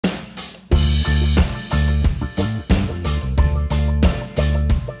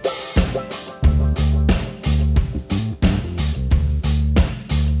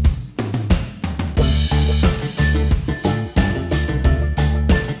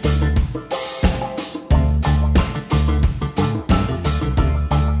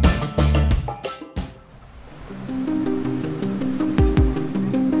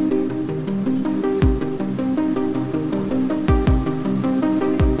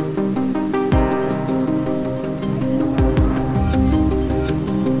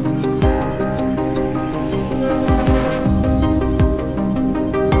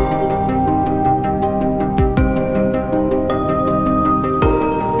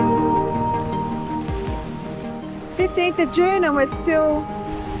15th of June and we're still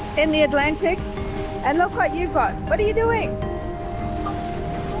in the Atlantic. And look what you've got. What are you doing?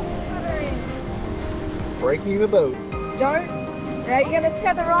 Breaking the boat. Don't. Are you going to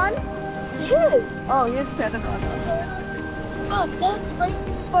tether on? Yes. Oh, yes, tether on. Oh, don't break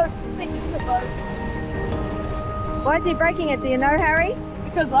the boat. Breaking the boat. Why is he breaking it? Do you know, Harry?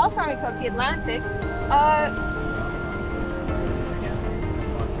 Because last time we crossed the Atlantic,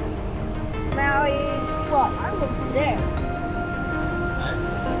 Maui. well, I was there.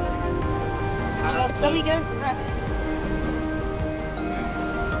 So we go.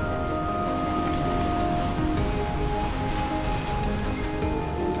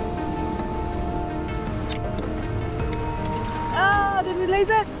 Oh, did we lose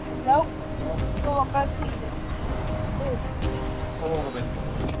it? Nope. Go on, both pieces. All of it.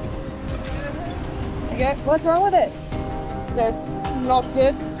 Okay. What's wrong with it? That's not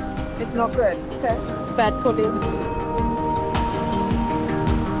good. It's not good. Okay. Bad pulling.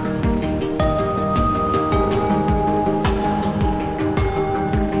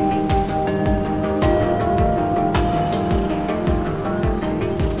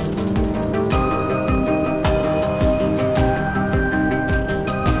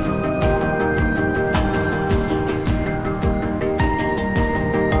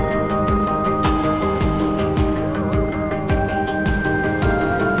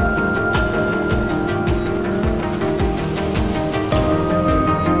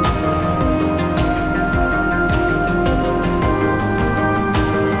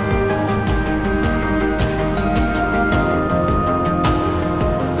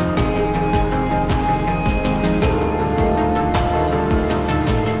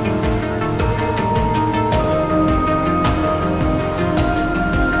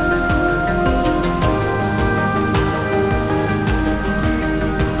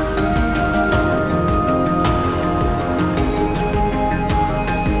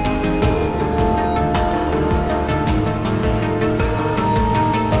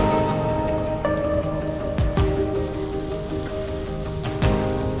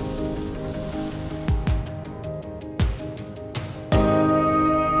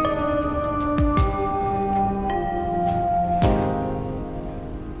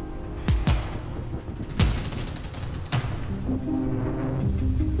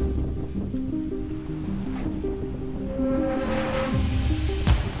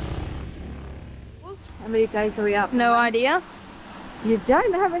 How many days are we up? No idea. You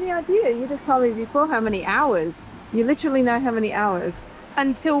don't have any idea. You just told me before how many hours. You literally know how many hours.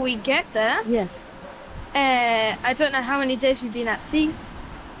 Until we get there. Yes. I don't know how many days we've been at sea.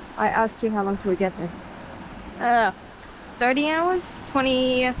 I asked you how long till we get there. 30 hours?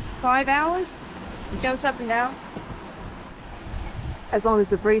 25 hours? It jumps up and down. As long as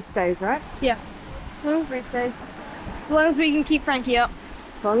the breeze stays, right? Yeah. Oh, breeze stays. As long as we can keep Frankie up.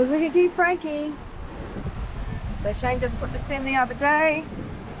 As long as we can keep Frankie. So Shayne just put this in the other day.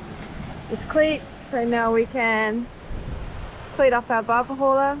 This cleat. So now we can cleat off our barber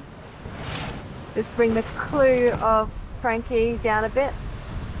hauler. Just bring the clue of Frankie down a bit.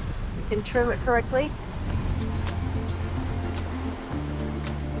 We can trim it correctly.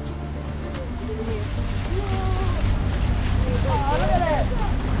 Oh, look at it!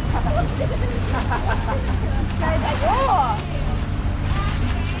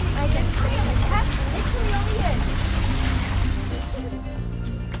 I can see the cat literally over here.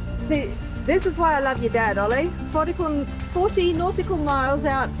 See, this is why I love your dad, Ollie. 40 nautical miles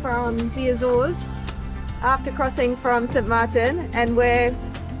out from the Azores after crossing from St. Martin, and we're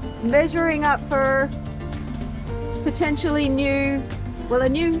measuring up for potentially a new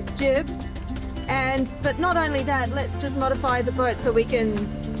jib. But not only that, let's just modify the boat so we can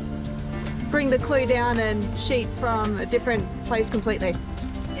bring the clue down and sheet from a different place completely.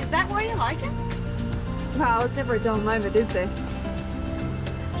 Is that why you like it? Well, it's never a dull moment, is there?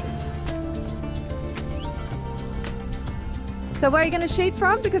 So where are you going to sheet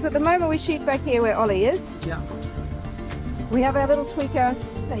from? Because at the moment we sheet back here where Ollie is. Yeah. We have our little tweaker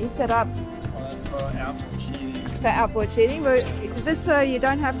that you set up. Well, that's for outboard sheeting. For outboard sheeting. Is this so you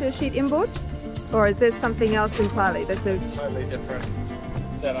don't have to sheet inboard? Or is this something else entirely? This is Totally different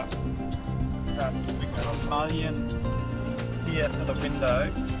setup. So we've got a mullion here for the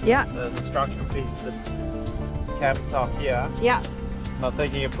window. yeah, The structural piece of the cabin top here. yeah. I'm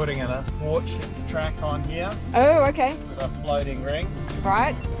thinking of putting a thwart track on here Oh, okay. with a floating ring,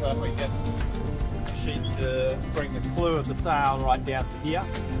 Right. so that we can sheet to bring the clue of the sail right down to here,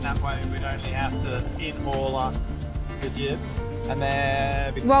 and that way we'd only have to in-hauler the jib. And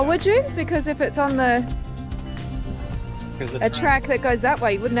then Well, would you? Because if it's on the Because a track that goes that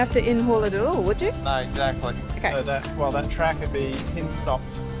way. You wouldn't have to in-haul it at all, would you? No, exactly. Okay. So that track would be pin stopped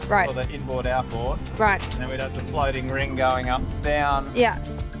Right. for the inboard outboard. Right. And then we'd have the floating ring going up and down Yeah.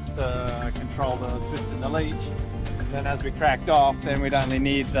 to control the twist and the leach. And then as we cracked off, then we'd only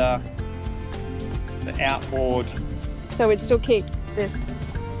need the outboard. So we'd still keep this.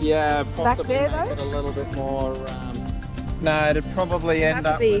 Yeah, possibly there, make though? it a little bit more. No, it'd probably end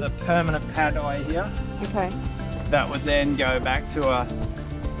up with a permanent padway here. Okay. That would then go back to a.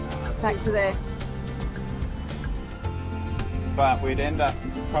 Back to there. But we'd end up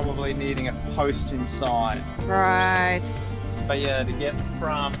probably needing a post inside. Right. But yeah, to get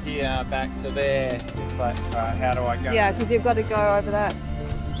from here back to there, it's like, how do I go? Yeah, because you've got to go over that.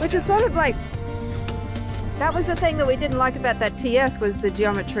 Which is sort of like, that was the thing that we didn't like about that TS, was the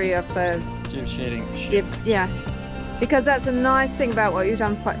geometry of the Jib sheeting. yeah. Because that's a nice thing about what you've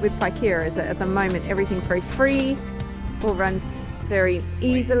done with Paikea, is that at the moment everything's very free, all runs very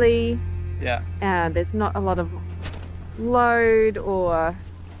easily. Yeah. And there's not a lot of load or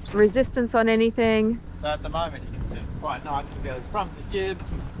resistance on anything. So at the moment you can see it's quite nice. It goes from the jib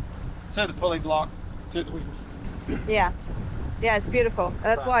to the pulley block to the wheel. Yeah. Yeah, it's beautiful.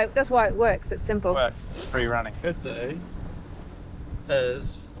 That's why it works. It's simple. Works. Free running. Could do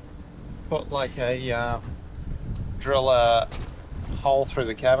is put like a drill a hole through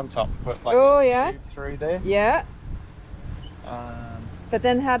the cabin top and put like a tube through there. Yeah. But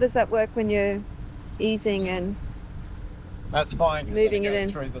then how does that work when you're easing and that's fine. Moving it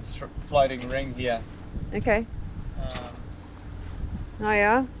in through the floating ring here. okay. Oh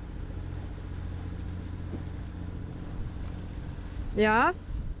yeah. Yeah.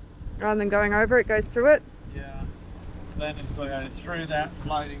 Rather than going over it, goes through it. Yeah. Then it's going through that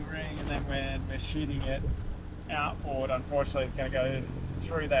floating ring, and then when we're shooting it outboard, unfortunately it's going to go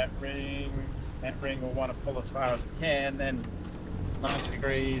through that ring. That ring will want to pull as far as it can, then 90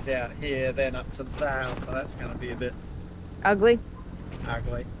 degrees out here, then up to the sail, so that's going to be a bit Ugly.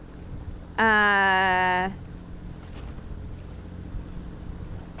 ugly.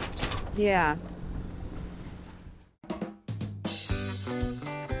 Yeah.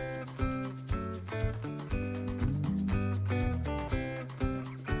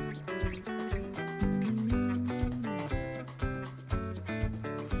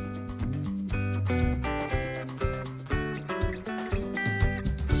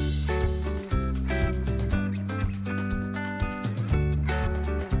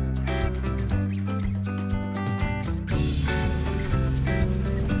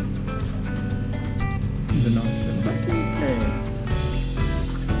 The nice little backing.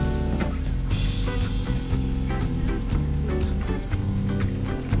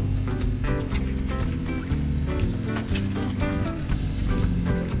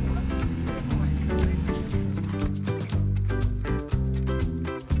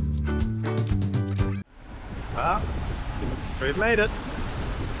 Well, we've made it.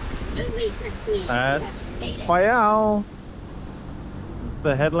 That's Fayal,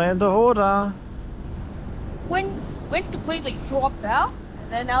 the headland to Horta. When completely dropped out,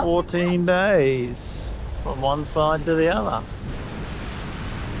 and then out. 14 days from one side to the other.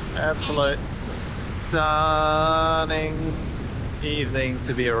 Absolute stunning evening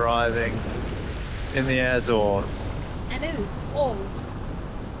to be arriving in the Azores. And it is cold.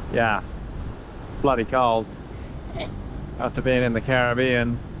 Yeah, bloody cold. After being in the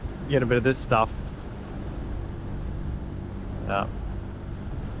Caribbean, get a bit of this stuff. Yeah.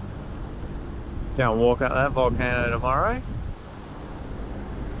 Go and walk up that volcano tomorrow.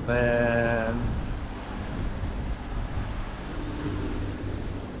 Then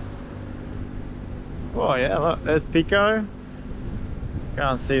oh yeah, look, there's Pico.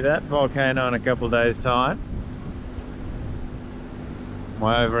 Can't see that volcano in a couple of days' time.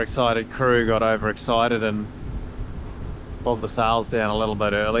 My overexcited crew got overexcited and pulled the sails down a little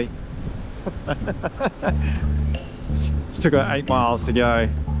bit early. Still got 8 miles to go.